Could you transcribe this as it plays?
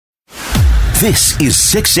This is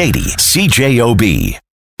 680 CJOB.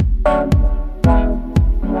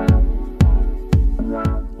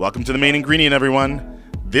 Welcome to the main ingredient, everyone.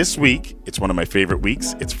 This week, it's one of my favorite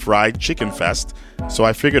weeks. It's Fried Chicken Fest. So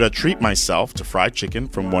I figured I'd treat myself to fried chicken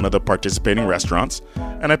from one of the participating restaurants,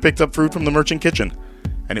 and I picked up food from the Merchant Kitchen.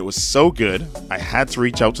 And it was so good, I had to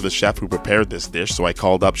reach out to the chef who prepared this dish, so I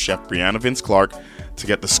called up Chef Brianna Clarke to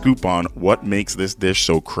get the scoop on what makes this dish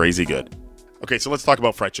so crazy good. Okay, so let's talk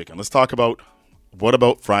about fried chicken. Let's talk about what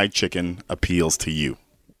about fried chicken appeals to you?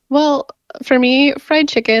 Well, for me, fried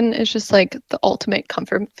chicken is just like the ultimate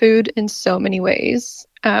comfort food in so many ways.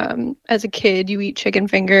 As a kid, you eat chicken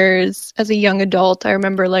fingers. As a young adult, I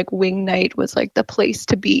remember like wing night was like the place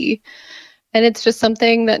to be. And it's just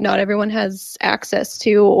something that not everyone has access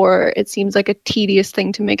to, or it seems like a tedious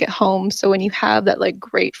thing to make at home. So when you have that like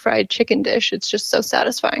great fried chicken dish, it's just so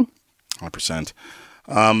satisfying. 100%.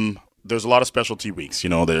 There's a lot of specialty weeks. You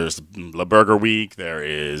know, there's La Burger Week, there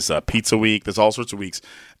is Pizza Week, there's all sorts of weeks.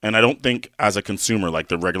 And I don't think as a consumer, like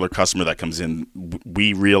the regular customer that comes in,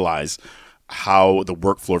 we realize how the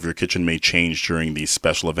workflow of your kitchen may change during these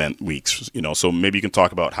special event weeks. You know, so maybe you can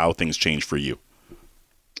talk about how things change for you.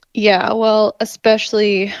 Yeah, well,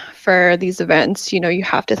 especially for these events, you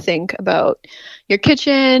have to think about your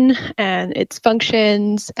kitchen and its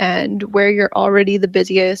functions and where you're already the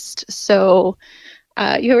busiest. So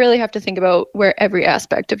you really have to think about where every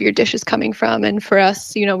aspect of your dish is coming from. And for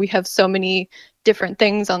us, we have so many different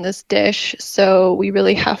things on this dish. So we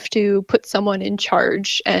really have to put someone in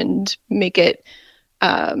charge and make it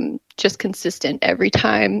just consistent every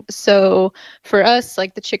time. So for us,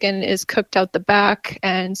 like the chicken is cooked out the back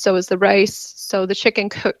and so is the rice. So the chicken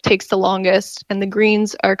takes the longest and the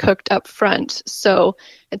greens are cooked up front. So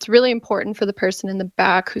it's really important for the person in the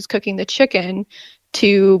back who's cooking the chicken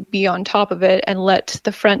to be on top of it and let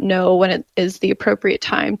the front know when it is the appropriate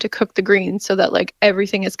time to cook the greens so that like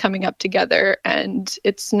everything is coming up together and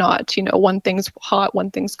it's not, one thing's hot, one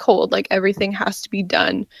thing's cold. Like everything has to be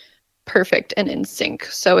done perfect and in sync.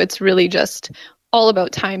 So it's really just all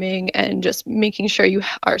about timing and just making sure you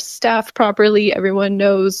are staffed properly. Everyone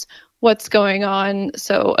knows what's going on.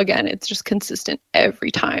 So again, it's just consistent every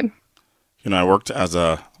time. I worked as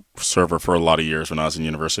a server for a lot of years when I was in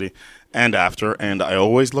university and after, and I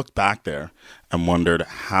always looked back there and wondered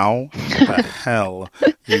how the hell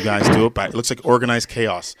you guys do it. It looks like organized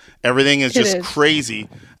chaos. Everything is just crazy,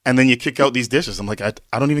 and then you kick out these dishes. I'm like, I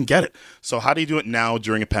don't even get it. So how do you do it now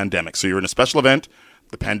during a pandemic? So you're in a special event,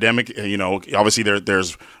 the pandemic, obviously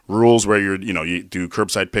there's rules where you do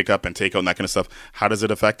curbside pickup and takeout and that kind of stuff. How does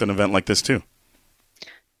it affect an event like this too?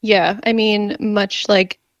 Yeah, I mean, much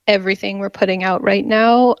like everything we're putting out right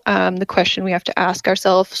now, the question we have to ask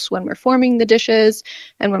ourselves when we're forming the dishes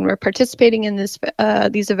and when we're participating in these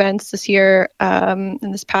events this year,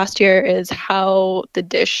 in this past year, is how the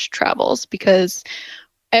dish travels, because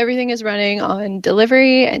everything is running on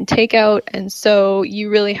delivery and takeout, and so you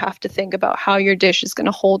really have to think about how your dish is going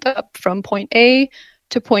to hold up from point A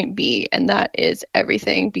to point B, and that is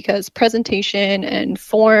everything, because presentation and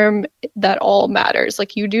form, that all matters.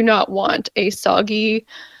 Like, you do not want a soggy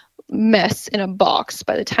mess in a box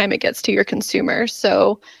by the time it gets to your consumer.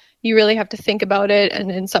 So you really have to think about it, and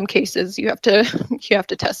in some cases you have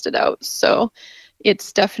to test it out. So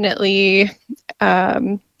it's definitely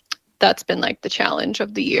that's been like the challenge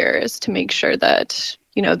of the year, is to make sure that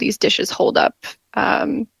these dishes hold up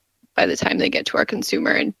by the time they get to our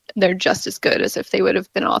consumer, and they're just as good as if they would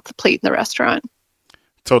have been off the plate in the restaurant.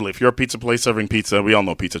 Totally. If you're a pizza place serving pizza, we all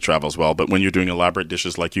know pizza travels well, but when you're doing elaborate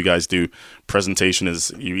dishes like you guys do, presentation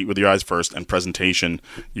is, you eat with your eyes first, and presentation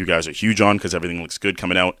you guys are huge on, because everything looks good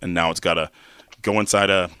coming out, and now it's got to go inside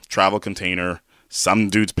a travel container. Some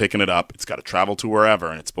dude's picking it up. It's got to travel to wherever,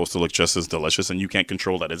 and it's supposed to look just as delicious, and you can't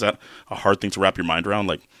control that. Is that a hard thing to wrap your mind around?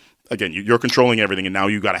 Like, again, you're controlling everything, and now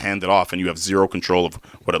you got to hand it off, and you have zero control of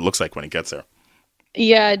what it looks like when it gets there.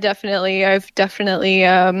 Yeah, definitely. I've definitely,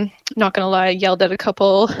 not going to lie, yelled at a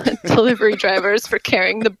couple delivery drivers for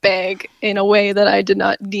carrying the bag in a way that I did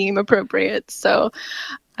not deem appropriate. So,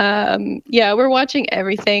 yeah, we're watching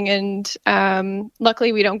everything. And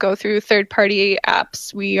luckily, we don't go through third-party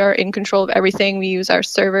apps. We are in control of everything. We use our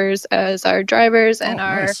servers as our drivers and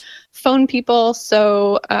our phone people.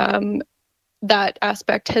 So that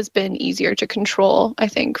aspect has been easier to control, I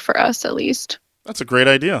think, for us at least. That's a great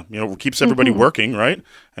idea. It keeps everybody working, right?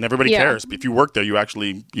 And everybody cares. If you work there, you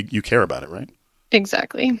actually, you care about it, right?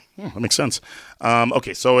 Exactly. That makes sense.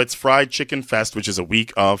 Okay, so it's Fried Chicken Fest, which is a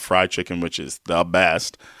week of fried chicken, which is the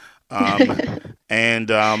best. And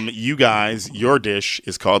you guys, your dish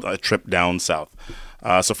is called A Trip Down South.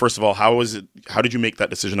 So first of all, how did you make that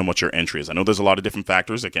decision on what your entry is? I know there's a lot of different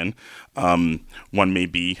factors. Again, one may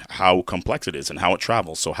be how complex it is and how it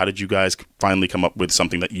travels. So how did you guys finally come up with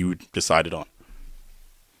something that you decided on?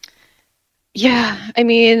 Yeah, I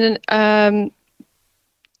mean,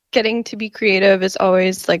 getting to be creative is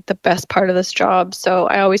always like the best part of this job. So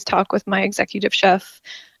I always talk with my executive chef,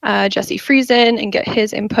 Jesse Friesen, and get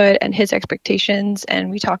his input and his expectations.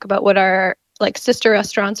 And we talk about what our like sister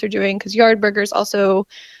restaurants are doing, because Yard Burger's also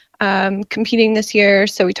competing this year.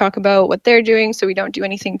 So we talk about what they're doing so we don't do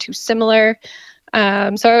anything too similar. So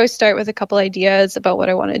I always start with a couple ideas about what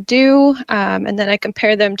I want to do, and then I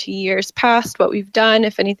compare them to years past, what we've done.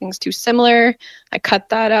 If anything's too similar, I cut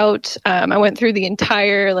that out. I went through the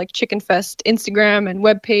entire like Chicken Fest Instagram and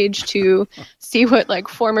webpage to see what like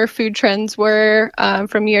former food trends were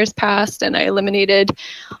from years past, and I eliminated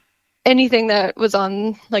anything that was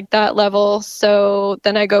on like that level. So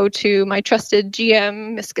then I go to my trusted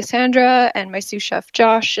GM, Miss Cassandra, and my sous chef,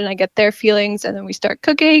 Josh, and I get their feelings, and then we start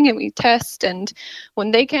cooking and we test. And when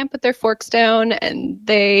they can't put their forks down and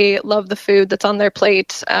they love the food that's on their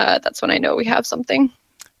plate, that's when I know we have something.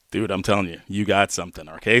 Dude, I'm telling you, you got something,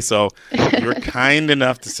 okay? So you're kind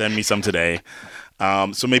enough to send me some today.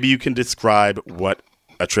 So maybe you can describe what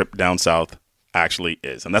a trip down south actually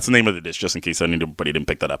is. And that's the name of the dish, just in case anybody didn't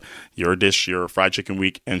pick that up. Your dish, your Fried Chicken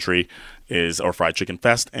Week entry is, or Fried Chicken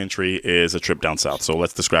Fest entry is a trip down south. So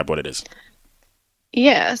let's describe what it is.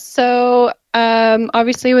 Yeah, so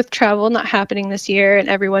obviously with travel not happening this year and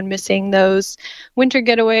everyone missing those winter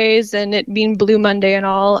getaways and it being Blue Monday and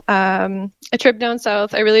all, a trip down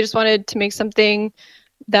south, I really just wanted to make something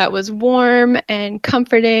that was warm and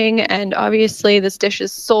comforting, and obviously this dish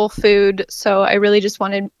is soul food, so I really just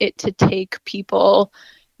wanted it to take people,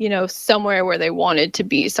 you know, somewhere where they wanted to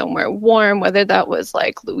be, somewhere warm, whether that was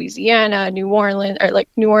like Louisiana, New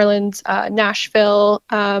Orleans, Nashville.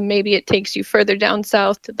 Maybe it takes you further down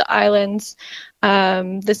south to the islands.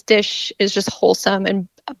 This dish is just wholesome and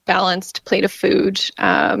a balanced plate of food.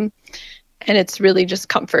 And it's really just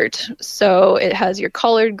comfort. So it has your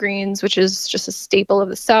collard greens, which is just a staple of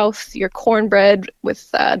the South, your cornbread with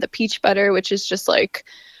the peach butter, which is just like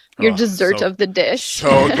your dessert of the dish.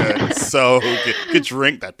 So good. So good. Good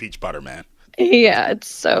drink, that peach butter, man. Yeah,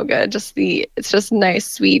 it's so good. It's just nice,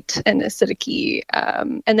 sweet, and acidic-y.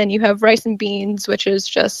 And then you have rice and beans, which is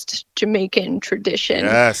just Jamaican tradition.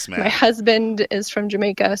 Yes, man. My husband is from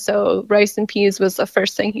Jamaica, so rice and peas was the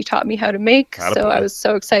first thing he taught me how to make. I was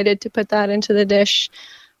so excited to put that into the dish.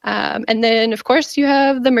 And then, of course, you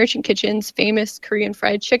have the Merchant Kitchen's famous Korean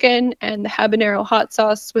fried chicken and the habanero hot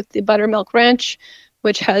sauce with the buttermilk ranch,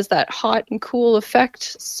 which has that hot and cool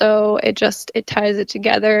effect. So it ties it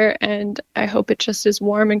together, and I hope it just is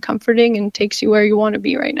warm and comforting and takes you where you want to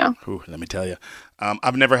be right now. Ooh, let me tell you,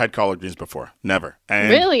 I've never had collard greens before. Never. And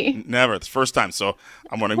really? Never. It's the first time. So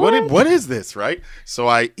I'm wondering, what is this, right? So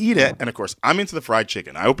I eat it, and of course, I'm into the fried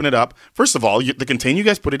chicken. I open it up. First of all, the container you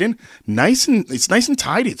guys put it in, it's nice and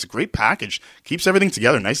tidy. It's a great package. Keeps everything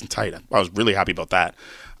together nice and tight. I was really happy about that.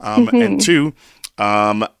 And two,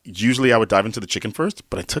 usually I would dive into the chicken first,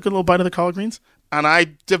 but I took a little bite of the collard greens and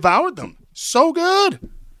I devoured them. So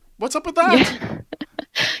good. What's up with that? Yeah.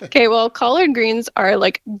 Okay, well, collard greens are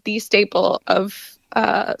like the staple of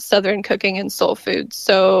Southern cooking and soul food.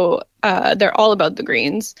 So they're all about the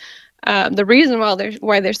greens. The reason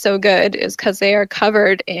why they're so good is because they are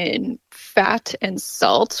covered in fat and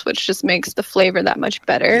salt, which just makes the flavor that much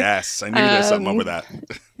better. Yes, I knew there's something up with that.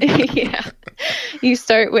 Yeah. You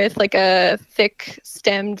start with like a thick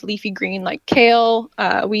stemmed leafy green like kale.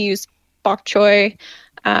 We use bok choy.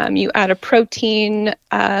 You add a protein,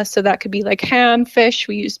 so that could be like ham, fish.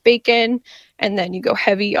 We use bacon, and then you go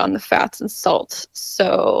heavy on the fats and salt.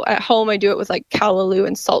 So at home, I do it with like callaloo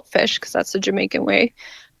and saltfish because that's the Jamaican way.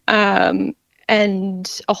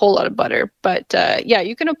 And a whole lot of butter. But yeah,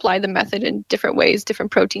 you can apply the method in different ways,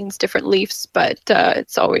 different proteins, different leaves, but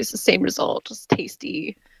it's always the same result, just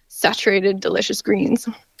tasty, saturated, delicious greens.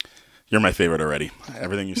 You're my favorite already.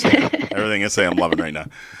 Everything you say, I'm loving right now.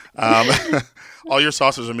 All your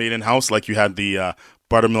sauces are made in-house, like you had the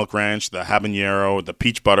buttermilk ranch, the habanero, the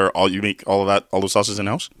peach butter, you make all those sauces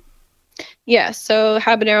in-house? Yeah, so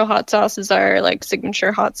habanero hot sauce is our like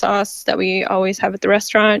signature hot sauce that we always have at the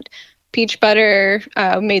restaurant. Peach butter,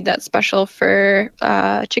 made that special for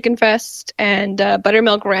Chicken Fest, and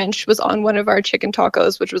buttermilk ranch was on one of our chicken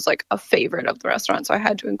tacos, which was like a favorite of the restaurant, so I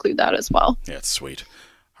had to include that as well. Yeah, it's sweet.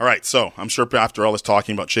 All right, so I'm sure after all this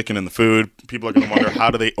talking about chicken and the food, people are going to wonder, how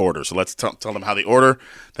do they order? So let's tell them how they order.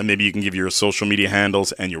 Then maybe you can give your social media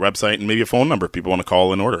handles and your website and maybe a phone number if people want to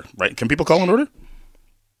call and order, right? Can people call and order?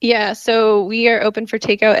 Yeah, so we are open for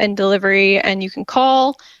takeout and delivery, and you can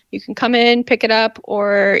call, you can come in, pick it up,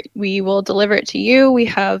 or we will deliver it to you. We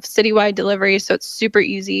have citywide delivery, so it's super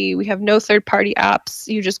easy. We have no third-party apps.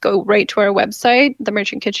 You just go right to our website,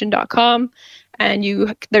 themerchantkitchen.com,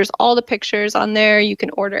 and there's all the pictures on there. You can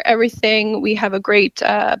order everything. We have a great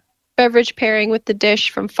beverage pairing with the dish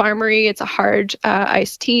from Farmery. It's a hard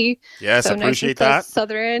iced tea. Yes, so appreciate nice that.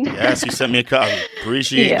 Southern. Yes, you sent me a cup.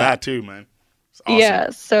 Appreciate that too, man. Awesome. Yeah,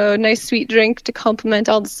 so nice sweet drink to complement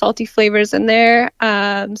all the salty flavors in there.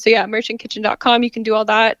 So yeah, merchantkitchen.com, you can do all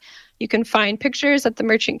that. You can find pictures at the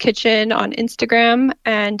Merchant Kitchen on Instagram.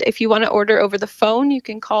 And if you want to order over the phone, you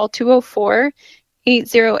can call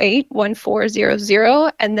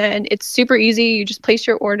 204-808-1400. And then it's super easy. You just place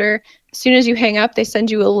your order. As soon as you hang up, they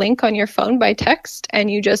send you a link on your phone by text,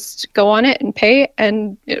 and you just go on it and pay,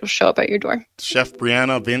 and it'll show up at your door. Chef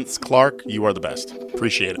Brianna, Vince, Clarke, you are the best.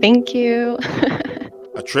 Appreciate it. Thank you.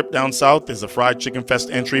 A trip down south is a Fried Chicken Fest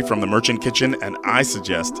entry from the Merchant Kitchen, and I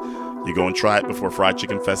suggest you go and try it before Fried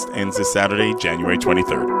Chicken Fest ends this Saturday, January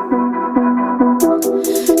 23rd.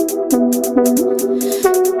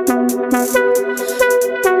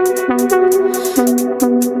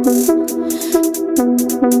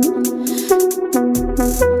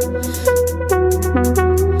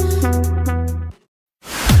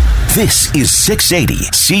 This is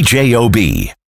 680 CJOB.